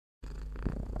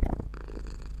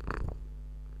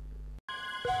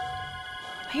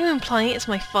Are you implying it's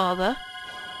my father?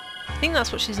 I think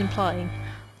that's what she's implying.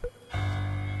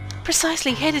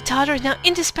 Precisely, Hidetada is now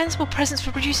indispensable presence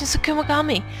for producing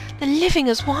Tsukumogami. They're living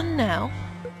as one now.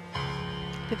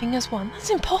 Living as one? That's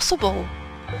impossible.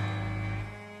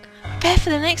 Prepare for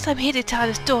the next time,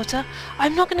 Hidetada's daughter.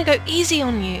 I'm not going to go easy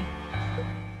on you.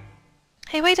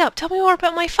 Hey, wait up. Tell me more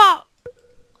about my father.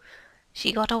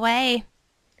 She got away.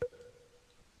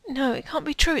 No, it can't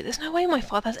be true. There's no way my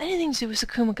father has anything to do with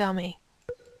Tsukumogami.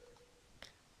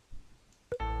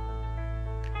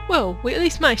 Well, we at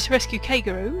least managed to rescue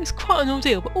Kagero. It's quite an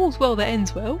ordeal, but all's well that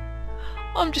ends well.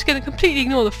 I'm just going to completely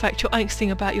ignore the fact you're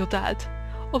angsting about your dad.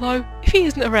 Although, if he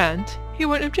isn't around, he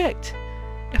won't object.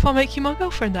 If I make you my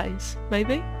girlfriend, that is.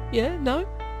 Maybe? Yeah? No?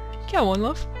 Go on,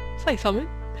 love. Say something.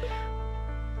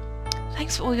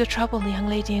 Thanks for all your trouble, young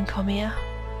lady in Komiya.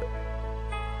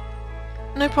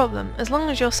 No problem, as long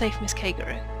as you're safe, Miss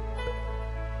Kagero.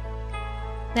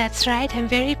 That's right, I'm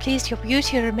very pleased your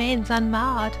beauty remains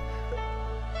unmarred.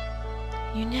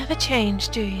 You never change,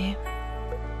 do you?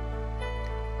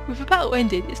 With the battle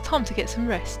ended, it's time to get some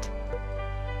rest.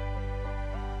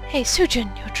 Hey,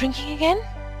 Sujin, you're drinking again?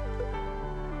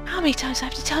 How many times do I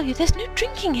have to tell you there's no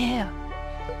drinking here?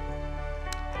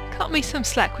 Cut me some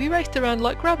slack, we raced around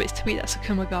like rabbits to beat that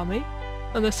Tsukumogami.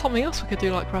 And there's something else we could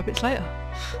do like rabbits later.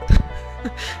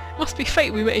 It must be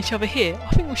fate we met each other here.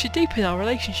 I think we should deepen our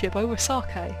relationship over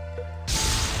sake.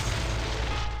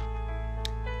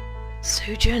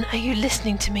 Sujin, are you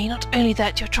listening to me? Not only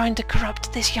that, you're trying to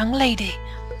corrupt this young lady.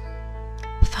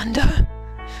 Thunder?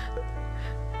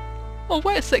 Oh,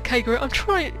 wait a sec, Kagero.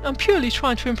 I'm purely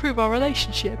trying to improve our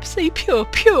relationship. See, pure,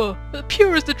 but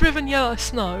pure as the driven yellow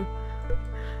snow.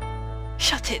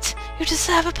 Shut it. You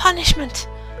deserve a punishment.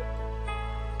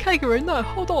 Kagero, no,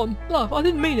 hold on. Love, I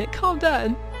didn't mean it. Calm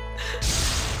down.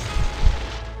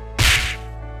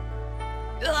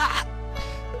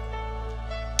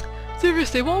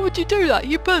 Seriously, why would you do that?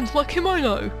 You burned my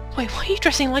kimono. Wait, why are you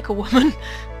dressing like a woman?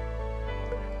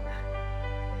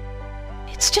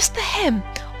 It's just the hem.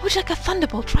 Or would you like a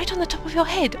thunderbolt right on the top of your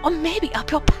head? Or maybe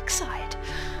up your backside?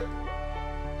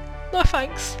 No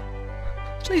thanks.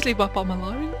 Please leave my bum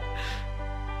alone.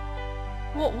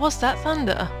 What was that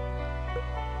thunder?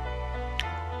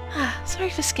 Ah,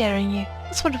 sorry for scaring you.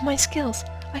 That's one of my skills.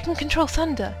 I can control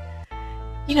thunder.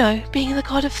 You know, being the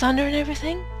god of thunder and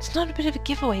everything. It's not a bit of a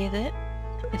giveaway, is it?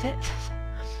 Is it?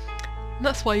 And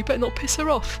that's why you better not piss her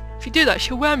off. If you do that,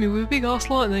 she'll wham you with big ass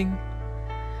lightning.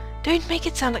 Don't make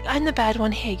it sound like I'm the bad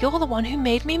one here. You're the one who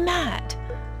made me mad.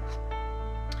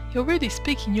 You're really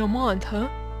speaking your mind, huh?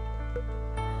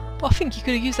 But I think you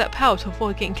could have used that power to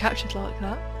avoid getting captured like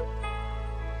that.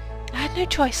 I had no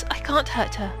choice. I can't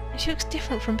hurt her. And she looks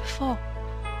different from before.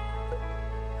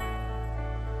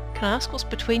 Can I ask what's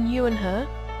between you and her?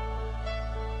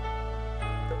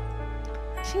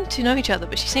 You seem to know each other,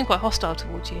 but she seemed quite hostile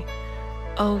towards you.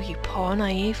 Oh, you poor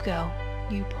naive girl.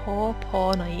 You poor,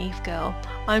 poor naive girl.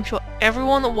 I'm sure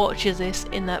everyone that watches this,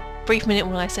 in that brief minute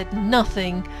when I said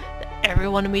nothing, that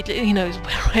everyone immediately knows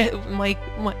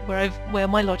where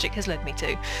my logic has led me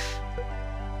to.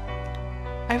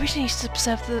 I originally used to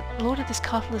serve the lord of this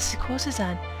castle as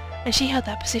courtesan, and she held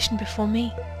that position before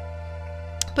me.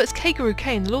 But as Kagero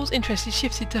came, the lord's interest had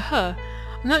shifted to her,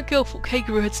 and that girl thought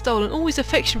Kagero had stolen all his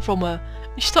affection from her,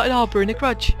 and she started harbouring a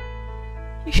grudge.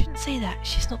 You shouldn't say that,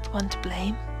 she's not the one to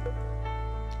blame.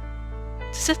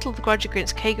 To settle the grudge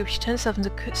against Kagero, she turned herself into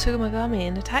Tsukumogami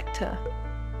and attacked her.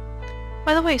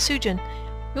 By the way, Sujin,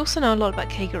 we also know a lot about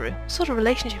Kagero. What sort of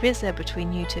relationship is there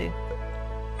between you two?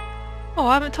 Oh,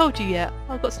 I haven't told you yet.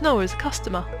 I've got to know her as a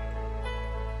customer.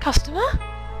 Customer?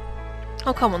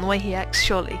 Oh, come on, the way he acts,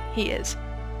 surely. He is.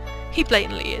 He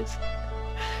blatantly is.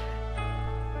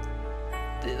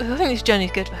 I think this journey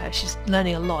is good for her. She's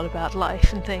learning a lot about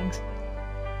life and things.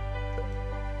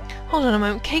 Hold on a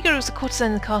moment. Kagero is a courtesan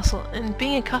in the castle, and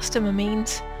being a customer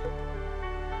means...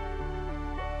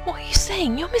 What are you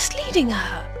saying? You're misleading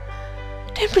her.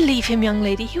 Don't believe him, young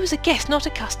lady. He was a guest, not a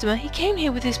customer. He came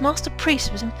here with his master priest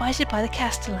and was invited by the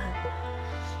Castellan.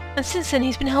 And since then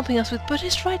he's been helping us with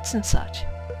Buddhist rites and such.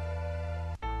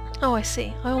 Oh, I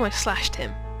see. I almost slashed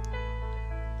him.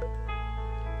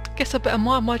 Guess I better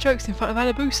mind my jokes in front of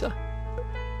Hanabusa.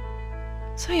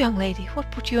 So, young lady, what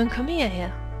brought you and Komiya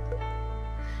here?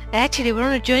 Actually, we're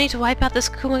on a journey to wipe out the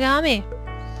Tsukumogami.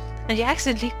 And you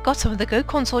accidentally got some of the Go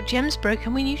Consort gems broken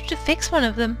and we need you to fix one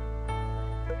of them.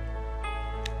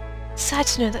 Sad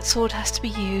to know that sword has to be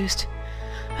used.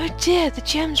 Oh dear, the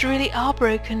gems really are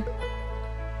broken.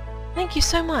 Thank you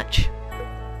so much.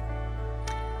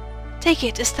 Take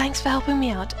it as thanks for helping me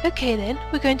out. Okay then,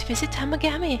 we're going to visit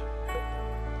Tsukumogami.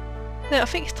 Now I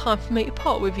think it's time for me to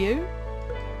part with you.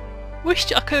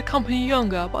 Wished I could accompany you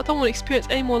younger, but I don't want to experience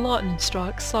any more lightning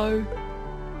strikes, so...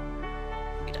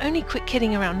 You'd only quit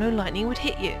kidding around, no lightning would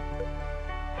hit you.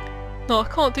 No, I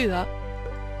can't do that.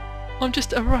 I'm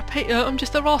just a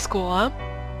rascal, I am.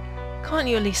 Can't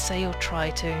you at least say you'll try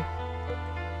to?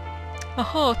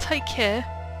 Aha, take care.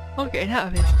 I'm getting out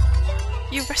of here.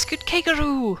 You rescued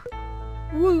Kagero!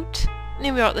 Woot! And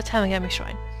here we are at the Tamagami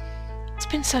shrine. It's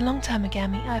been so long,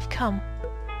 Tamagami, I've come.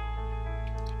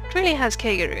 It really has,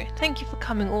 Kagero. Thank you for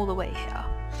coming all the way here.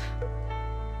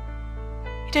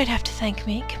 You don't have to thank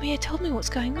me. Kamiya told me what's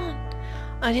going on.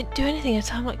 I didn't do anything at a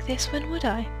time like this, when would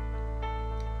I?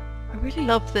 I really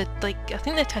love the, I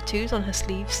think the tattoos on her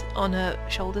sleeves, on her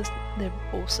shoulders, they're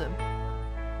awesome.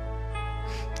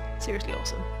 Seriously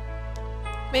awesome.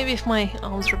 Maybe if my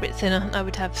arms were a bit thinner, I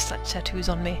would have such tattoos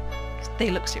on me.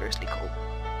 They look seriously cool.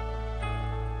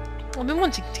 I've been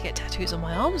wanting to get tattoos on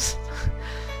my arms.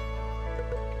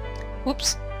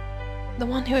 Whoops. The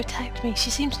one who attacked me, she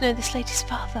seemed to know this lady's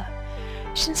father.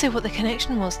 She didn't say what the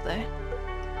connection was, though.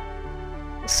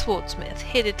 The swordsmith,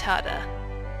 Hidetada.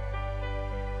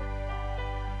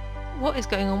 What is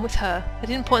going on with her? I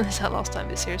didn't point this out last time,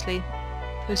 but seriously.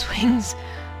 Those wings,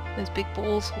 those big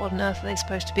balls, what on earth are they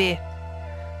supposed to be?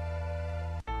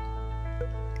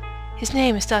 His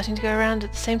name is starting to go around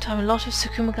at the same time a lot of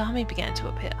Tsukumogami began to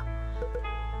appear.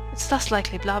 It's thus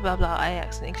likely blah blah blah, I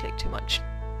accidentally clicked too much.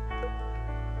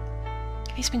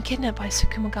 If he's been kidnapped by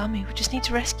Tsukumogami, we just need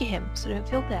to rescue him, so don't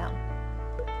feel down.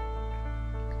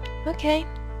 Okay.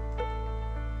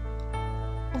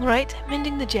 Alright, I'm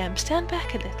mending the gem. Stand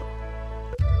back a little.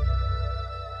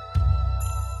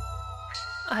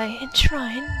 I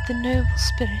enshrine the noble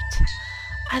spirit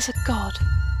as a god.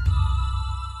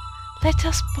 Let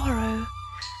us borrow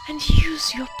and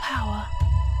use your power.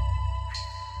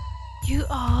 You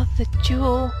are the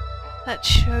jewel that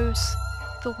shows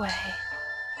the way.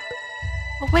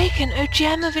 Awaken, O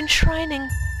gem of enshrining!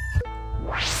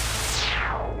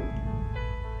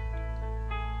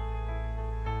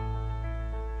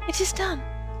 It is done!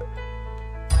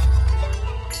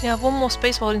 You have one more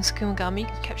space while in Tsukumogami. You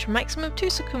can capture a maximum of 2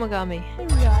 Tsukumogami.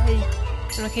 Hooray!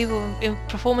 When capable of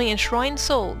performing Enshrined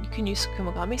Soul, you can use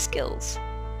Tsukumogami skills.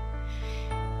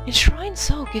 Enshrined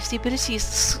Soul gives the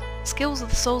abilities, skills of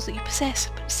the souls that you possess,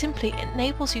 but simply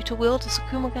enables you to wield the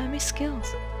Tsukumogami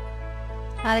skills.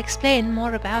 I'll explain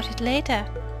more about it later.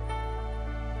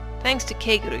 Thanks to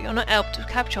Kagero, you're not able to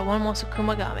capture one more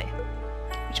Tsukumogami,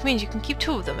 which means you can keep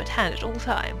 2 of them at hand at all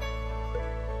time.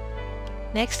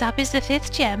 Next up is the 5th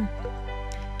gem.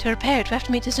 To repair it, we have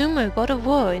to meet Izumo, god of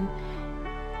war, in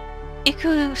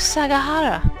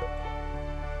Ikusagahara.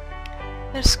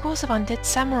 There are scores of undead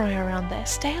samurai around there.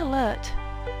 Stay alert.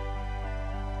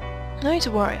 No need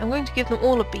to worry, I'm going to give them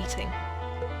all a beating.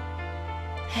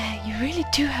 You really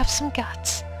do have some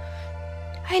guts.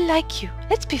 I like you.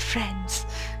 Let's be friends.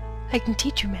 I can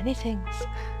teach you many things.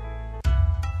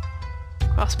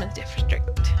 Craftsman's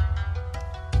district.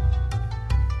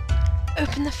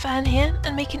 Open the fan here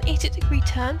and make an 80-degree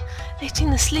turn,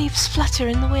 letting the sleeves flutter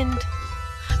in the wind.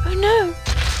 Oh no!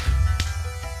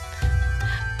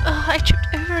 I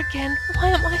tripped over again. Why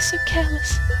am I so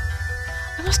careless?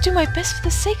 I must do my best for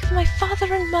the sake of my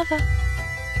father and mother.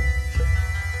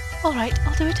 Alright,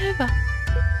 I'll do it over.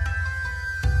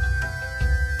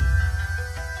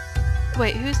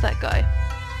 Wait, who's that guy?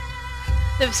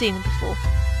 Never seen him before.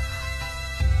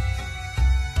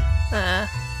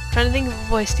 Trying to think of a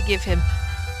voice to give him.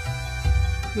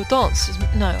 Your dance is...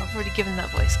 No, I've already given that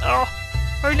voice. Oh!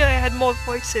 Only I had more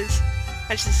voices.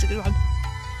 Actually, this is a good one.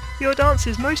 Your dance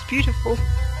is most beautiful.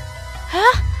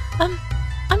 Huh?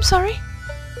 I'm sorry?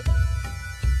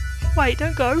 Wait,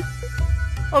 don't go.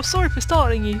 I'm sorry for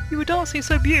startling you. You were dancing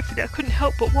so beautifully I couldn't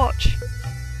help but watch.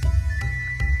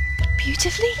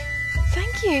 Beautifully?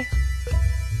 Thank you.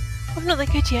 I'm not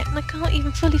that good yet and I can't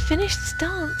even fully finish this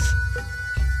dance.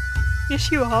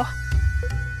 Yes, you are.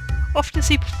 Often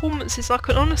see performances, I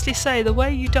can honestly say the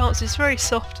way you dance is very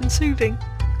soft and soothing.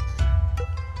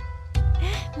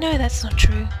 No, that's not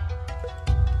true.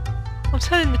 I'm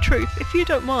telling the truth, if you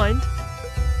don't mind.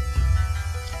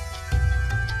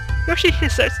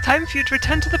 Yoshihisa, it's time for you to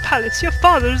return to the palace. Your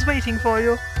father is waiting for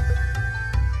you.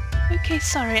 Okay,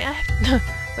 sorry, I have... No,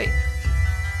 wait.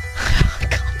 I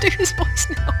can't do his voice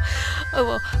now. Oh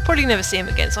well, probably never see him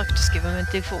again, so I could just give him a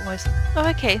default voice. Oh,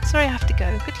 okay, sorry I have to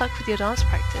go. Good luck with your dance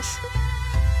practice.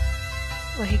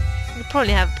 Well, he'll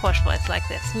probably have a posh voice like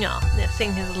this. Yeah,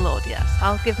 sing his lord, yes.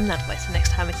 I'll give him that voice the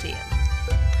next time I see him.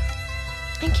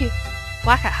 Thank you.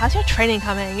 Waka, how's your training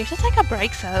coming? You should take a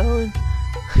break soon.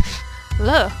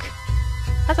 Look!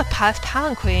 That's a palace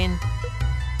palanquin.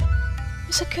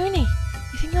 Misakuni,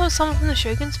 you think that was someone from the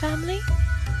Shogun's family?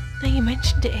 Now you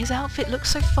mentioned it, his outfit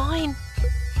looks so fine.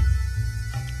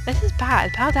 This is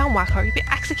bad. Bow down, Waka, you'll be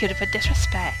executed for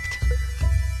disrespect.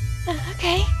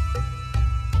 Okay.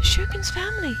 The Shogun's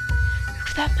family. Who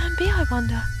could that man be, I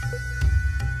wonder?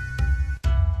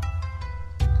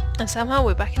 And somehow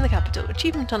we're back in the capital.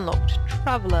 Achievement unlocked.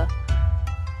 Traveller.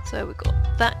 So we've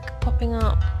got that popping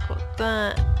up. Got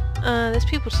that. There's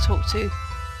people to talk to.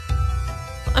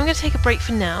 I'm going to take a break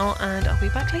for now, and I'll be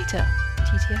back later.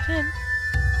 TTFN.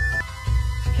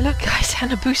 Hey look guys,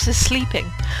 Hanabusa's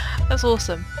sleeping. That's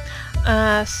awesome.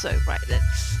 So right,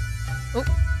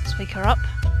 let's wake her up.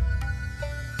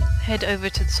 Head over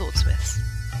to the swordsmiths.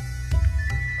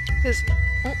 There's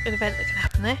an event that can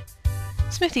happen there.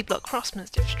 Smithy Block Craftsman's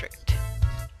District.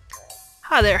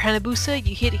 Hi there, Hanabusa.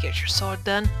 You here to get your sword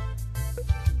done?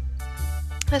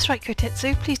 That's right,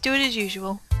 Kotetsu. Please do it as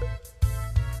usual.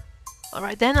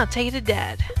 Alright then, I'll take it to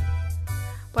Dad.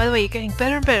 By the way, you're getting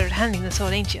better and better at handling the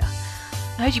sword, ain't ya?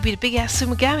 I heard you beat a big-ass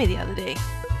Tsukumogami the other day.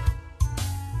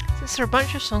 Since there are a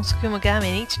bunch of strong Tsukumogami,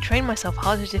 I need to train myself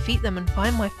harder to defeat them and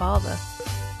find my father.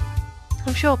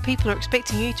 I'm sure people are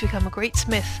expecting you to become a great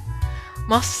smith.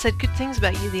 Master said good things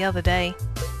about you the other day.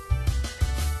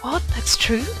 What? That's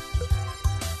true?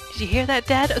 Did you hear that,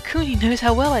 Dad? Okuni knows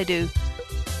how well I do.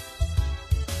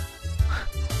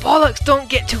 Bollocks, don't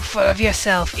get too full of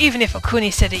yourself. Even if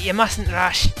Okuni said it, you mustn't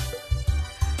rush.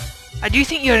 I do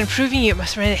think you're improving, you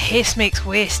must remember haste makes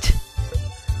waste.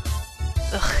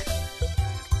 Ugh.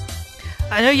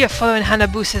 I know you're following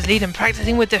Hanabusa's lead and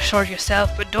practicing with the sword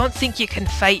yourself, but don't think you can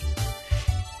fight.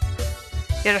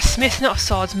 You're a smith, not a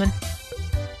swordsman.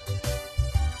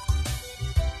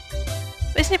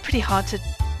 Isn't it pretty hard to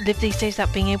live these days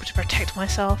without being able to protect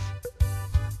myself?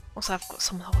 Also, I've got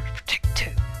someone I want to protect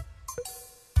too.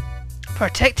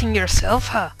 Protecting yourself,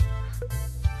 huh?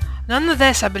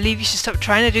 Nonetheless, I believe you should stop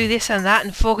trying to do this and that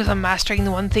and focus on mastering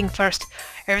the one thing first.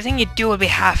 Everything you do will be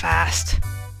half-assed.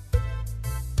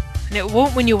 And it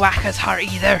won't win you Waka's heart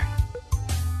either.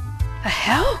 The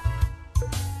hell?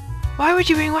 Why would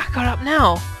you bring Waka up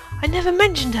now? I never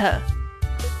mentioned her.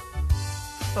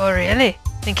 Oh really?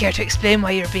 Then care to explain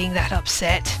why you're being that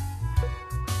upset?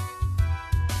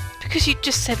 Because you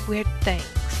just said weird things.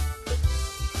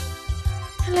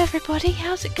 Hello everybody,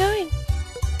 how's it going?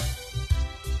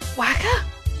 Waka?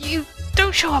 You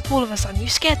don't show up all of a sudden, you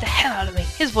scared the hell out of me.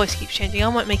 His voice keeps changing, I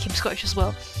might make him Scottish as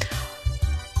well.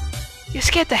 You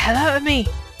scared the hell out of me.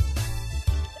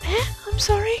 I'm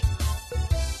sorry.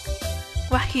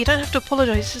 Waka, you don't have to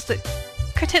apologise, it's just that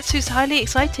Kotetsu's highly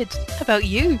excited about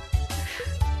you.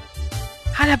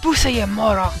 Hanabusa, you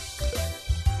moron!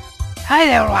 Hi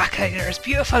there, Waka, you're as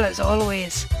beautiful as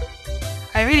always.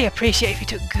 I really appreciate if you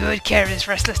took good care of this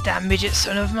restless damn midget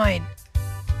son of mine.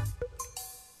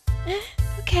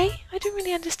 Okay, I don't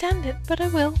really understand it, but I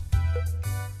will.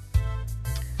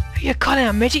 Who you calling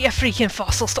a midget, you freaking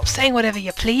fossil? Stop saying whatever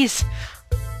you please.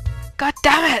 God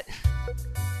damn it!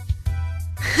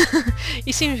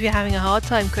 You seem to be having a hard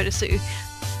time, Kotetsu.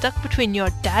 Stuck between your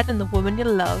dad and the woman you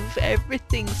love,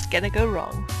 everything's gonna go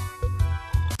wrong.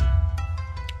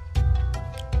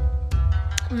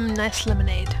 Nice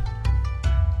lemonade.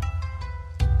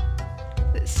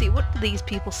 Let's see, what do these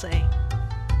people say?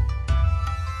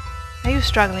 Are you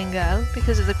struggling, girl?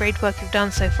 Because of the great work you've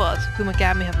done so far,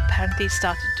 Tsukumogami have apparently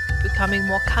started becoming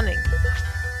more cunning.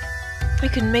 You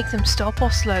can make them stop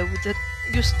or slow with the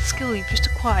skill you've just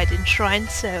acquired in Shrine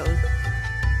Soul.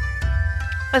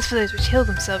 As for those which heal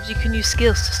themselves, you can use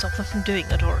skills to stop them from doing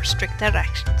it or restrict their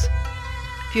actions.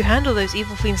 If you handle those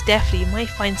evil fiends deftly, you might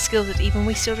find skills that even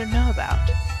we still don't know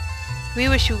about. We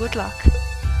wish you good luck.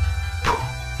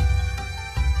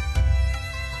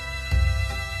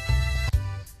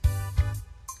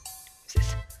 Who's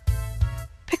this?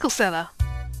 Pickle seller.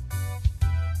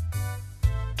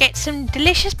 Get some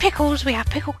delicious pickles. We have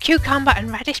pickled cucumber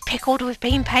and radish pickled with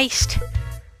bean paste.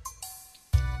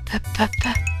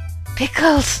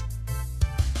 Pickles!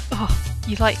 Oh,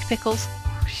 you like pickles?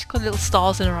 She's got little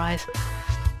stars in her eyes.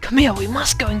 Come here, we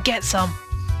must go and get some.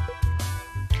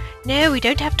 No, we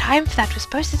don't have time for that. We're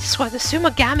supposed to destroy the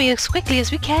Tsukumogami as quickly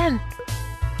as we can.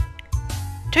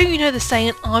 Don't you know the saying,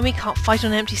 an army can't fight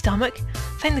on an empty stomach?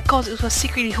 Thank the gods it was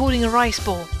secretly holding a rice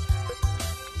ball.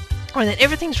 Alright then,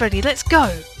 everything's ready, let's go!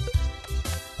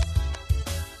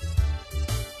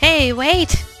 Hey,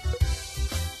 wait!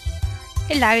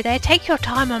 Hello there, take your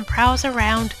time and browse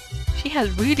around. She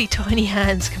has really tiny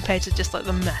hands compared to just like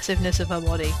the massiveness of her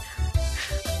body.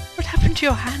 What happened to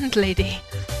your hand, lady?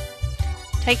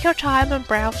 Take your time and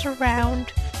browse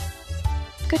around.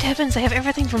 Good heavens, they have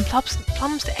everything from plums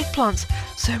to eggplants.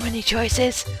 So many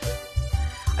choices.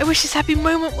 I wish this happy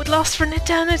moment would last for an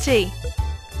eternity!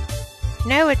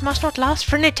 No, it must not last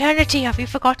for an eternity! Have you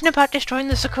forgotten about destroying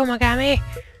the Tsukumogami?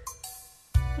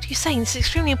 What are you saying? This is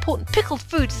extremely important. Pickled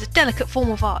food is a delicate form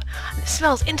of art, and it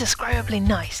smells indescribably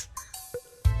nice.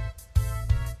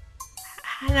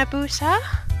 Hanabusa?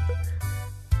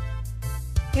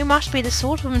 You must be the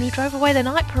swordswoman who drove away the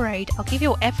night parade. I'll give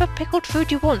you whatever pickled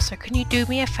food you want, so can you do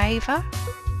me a favour?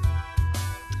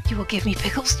 You will give me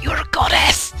pickles? You're a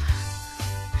goddess!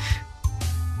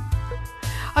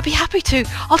 I'd be happy to.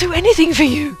 I'll do anything for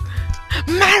you!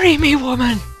 Marry me,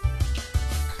 woman!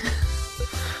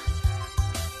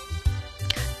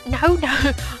 No,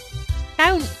 no.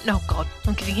 No, no, God.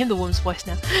 I'm giving him the woman's voice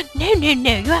now. No, no,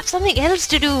 no. You have something else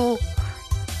to do.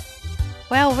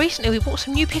 Well, recently we bought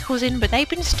some new pickles in, but they've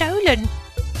been stolen.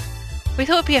 We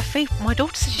thought it'd be a feat, but my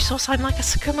daughter said she saw something like a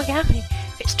Tsukumogami.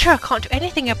 If it's true, I can't do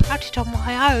anything about it on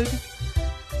my own.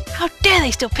 How dare they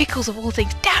steal pickles of all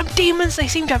things? Damn demons, they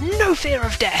seem to have no fear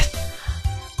of death.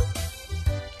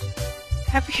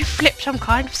 Have you flipped some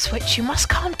kind of switch? You must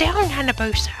calm down,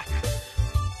 Hanabusa.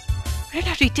 We don't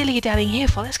have to be dilly-dallying here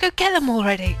for. Let's go get them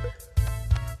already.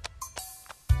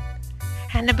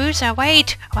 Hanabusa,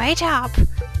 wait! Wait up!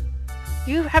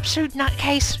 You absolute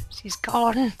nutcase! She's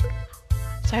gone.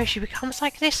 So she becomes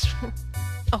like this.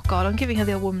 Oh God, I'm giving her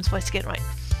the old woman's voice again, right?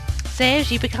 So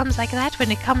she becomes like that when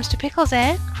it comes to pickles,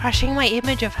 eh? Crushing my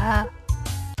image of her.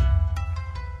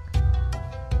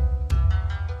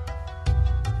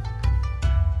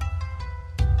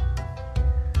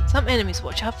 Some enemies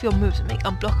watch out for your moves and make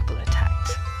unblockable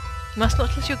attacks. You must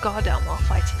not let your guard down while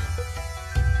fighting.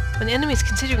 When the enemy is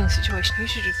considering the situation, you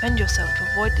should defend yourself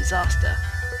to avoid disaster.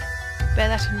 Bear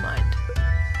that in mind.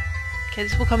 Okay,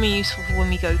 this will come in useful for when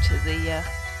we go to the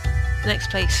next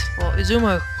place for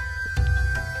Izumo.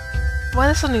 Why are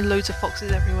there suddenly loads of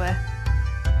foxes everywhere?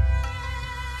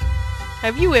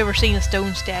 Have you ever seen a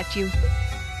stone statue?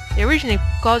 They originate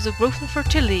gods of growth and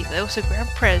fertility, but they also grant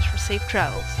prayers for safe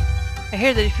travels. I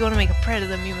hear that if you want to make a prayer to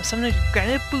them, you must sometimes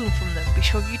grant a boon from them. Be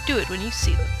sure you do it when you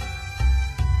see them.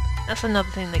 That's another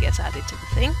thing that gets added to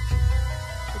the thing.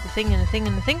 With the thing and the thing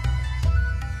and the thing.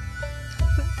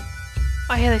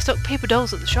 I hear they stock paper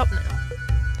dolls at the shop now.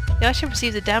 The item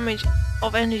receives the damage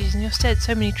of energies in your stead.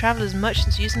 So many travellers and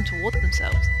merchants use them to ward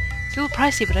themselves. It's a little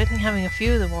pricey, but I don't think having a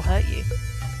few of them will hurt you.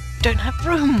 We don't have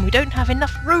room! We don't have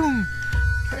enough room!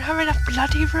 We don't have enough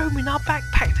bloody room in our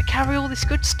backpack to carry all this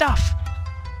good stuff!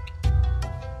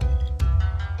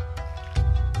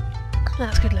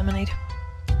 That's good lemonade.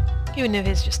 Even if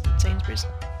it's just Sainsbury's.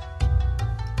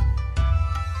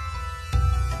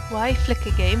 Why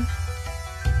flicker game?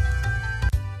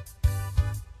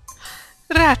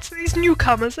 Rats, these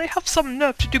newcomers, they have some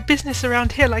nerve to do business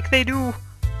around here like they do.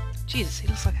 Jesus, he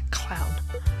looks like a clown.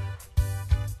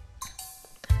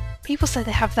 People say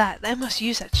they have that. They must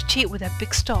use that to cheat with their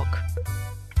big stock.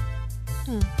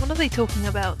 What are they talking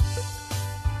about?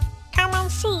 Come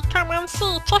and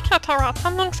see, check out our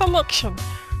outstanding selection.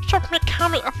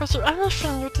 Tsukumogami offers you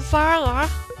anything you desire.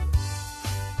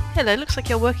 Hello, looks like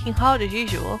you're working hard as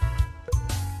usual.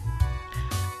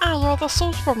 Ah, you're the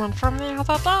sweetwoman from the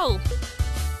other day.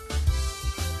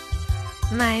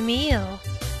 My meal.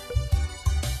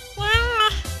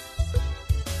 Ah.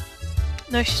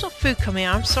 No, she's not food coming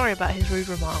out. I'm sorry about his rude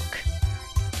remark.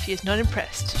 She is not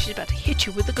impressed. She's about to hit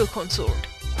you with the Gokon sword.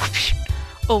 Whoosh.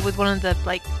 Or with one of the,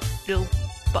 like, little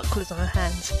bucklers on her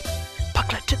hands.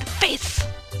 Buckler to the face!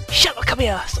 Shut up, come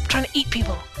here! Stop trying to eat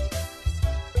people!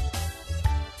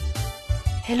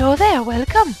 Hello there,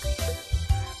 welcome!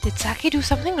 Did Saki do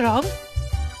something wrong?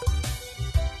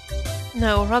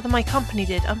 No, or rather my company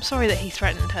did. I'm sorry that he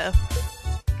threatened her.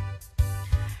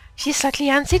 She's slightly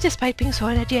antsy despite being so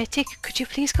energetic. Could you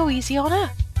please go easy on her?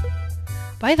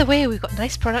 By the way, we've got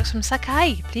nice products from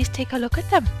Sakai. Please take a look at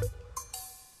them.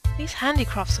 These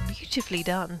handicrafts are beautifully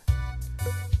done.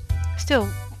 Still,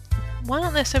 why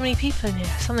aren't there so many people in here?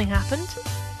 Has something happened?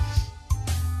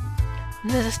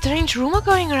 And there's a strange rumour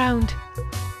going around.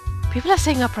 People are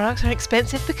saying our products are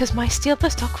expensive because mice steal the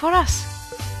stock for us.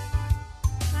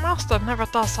 Master never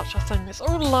does such a thing. It's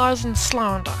all lies and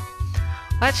slander.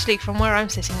 Actually, from where I'm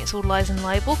sitting, it's all lies and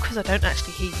libel because I don't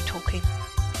actually hear you talking.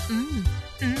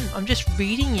 I'm just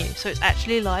reading you, so it's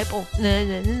actually libel.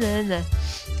 No.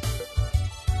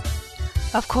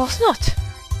 Of course not.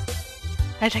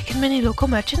 I reckon many local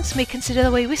merchants may consider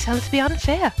the way we sell to be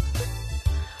unfair.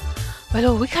 Well,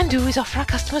 all we can do is offer our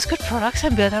customers good products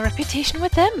and build our reputation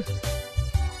with them.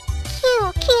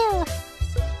 Kill.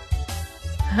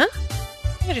 Huh?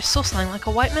 You're just sauce-lying like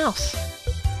a white mouse.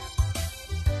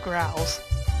 Growls.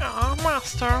 Oh,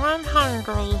 Master, I'm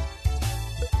hungry.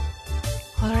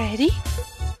 Already?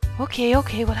 Okay,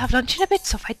 we'll have lunch in a bit,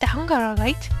 so fight the hunger,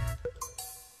 alright?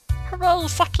 Hooray,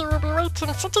 Saki will be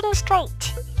waiting sitting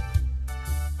straight.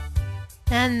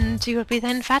 And you'll be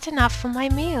then fat enough for my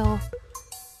meal.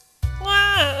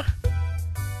 Yeah.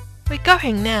 We're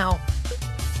going now.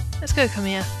 Let's go, come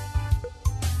here.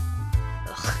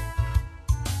 Ugh.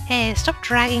 Hey, stop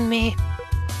dragging me.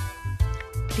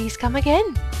 Please come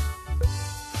again.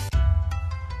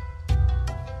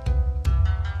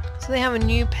 So they have a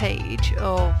new page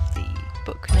of the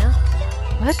book now.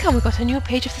 Welcome, we got a new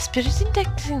page of the spirit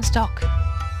indexing stock.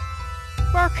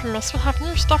 Welcome, miss. We'll have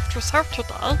new stuff to serve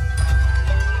today.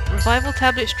 Revival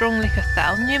tablet strong liquor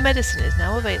 1000 new medicine is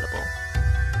now available.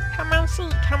 Come and see,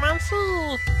 come and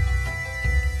see.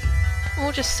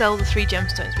 We'll just sell the 3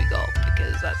 gemstones we got,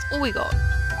 because that's all we got.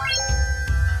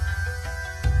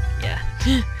 Yeah.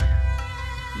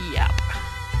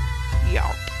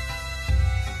 Yup.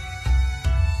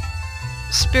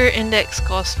 Spirit index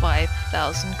costs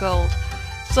 5,000 gold.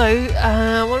 So,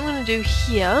 what I'm going to do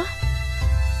here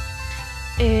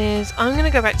is I'm going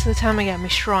to go back to the Tsukumogami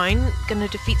shrine, going to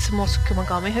defeat some more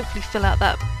Tsukumogami, hopefully fill out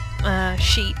that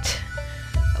sheet,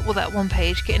 well, that one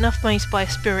page, get enough money to buy a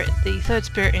spirit, the 3rd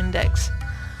spirit index,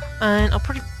 and I'll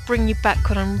probably bring you back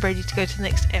when I'm ready to go to the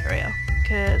next area,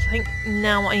 because I think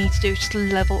now what I need to do is just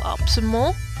level up some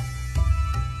more,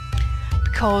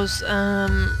 because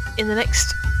in the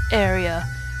next area,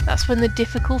 that's when the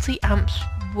difficulty amps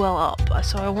well up,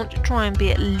 so I want to try and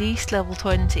be at least level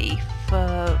 20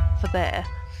 for there.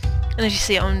 And as you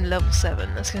see, I'm level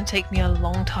 7. That's going to take me a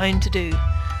long time to do.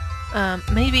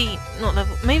 Maybe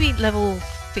level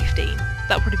 15. That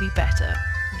would probably be better.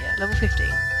 Yeah, level 15.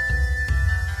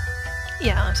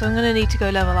 Yeah, so I'm going to need to go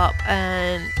level up,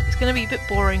 and it's going to be a bit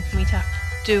boring for me to have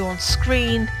to do on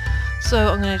screen.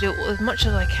 So I'm going to do as much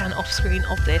as I can off screen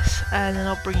of this, and then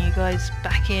I'll bring you guys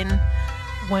back in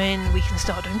when we can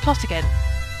start doing plot again.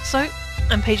 So,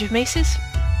 I'm Paigeofmaces.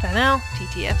 For now,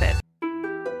 TTFN.